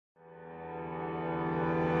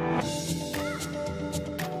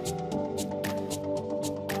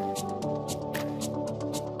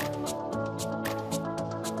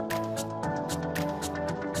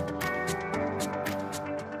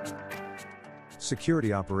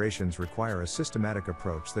Security operations require a systematic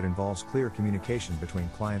approach that involves clear communication between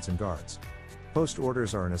clients and guards. Post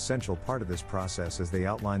orders are an essential part of this process as they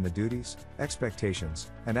outline the duties,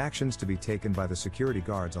 expectations, and actions to be taken by the security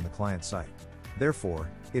guards on the client site. Therefore,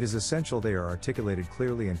 it is essential they are articulated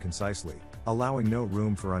clearly and concisely, allowing no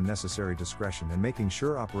room for unnecessary discretion and making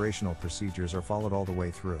sure operational procedures are followed all the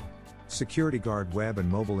way through. Security Guard Web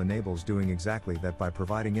and Mobile enables doing exactly that by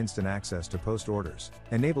providing instant access to post orders,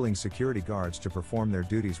 enabling security guards to perform their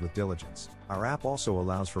duties with diligence. Our app also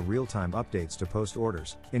allows for real-time updates to post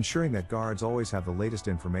orders, ensuring that guards always have the latest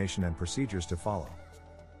information and procedures to follow.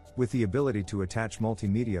 With the ability to attach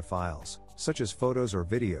multimedia files, such as photos or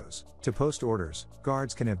videos, to post orders,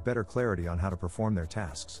 guards can have better clarity on how to perform their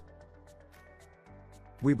tasks.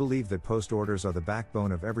 We believe that post orders are the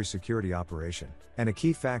backbone of every security operation, and a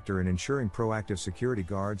key factor in ensuring proactive security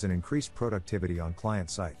guards and increased productivity on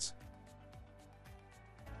client sites.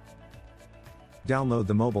 Download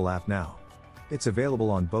the mobile app now. It's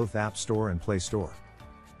available on both App Store and Play Store.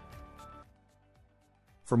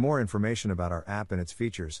 For more information about our app and its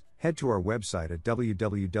features, head to our website at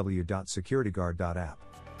www.securityguard.app.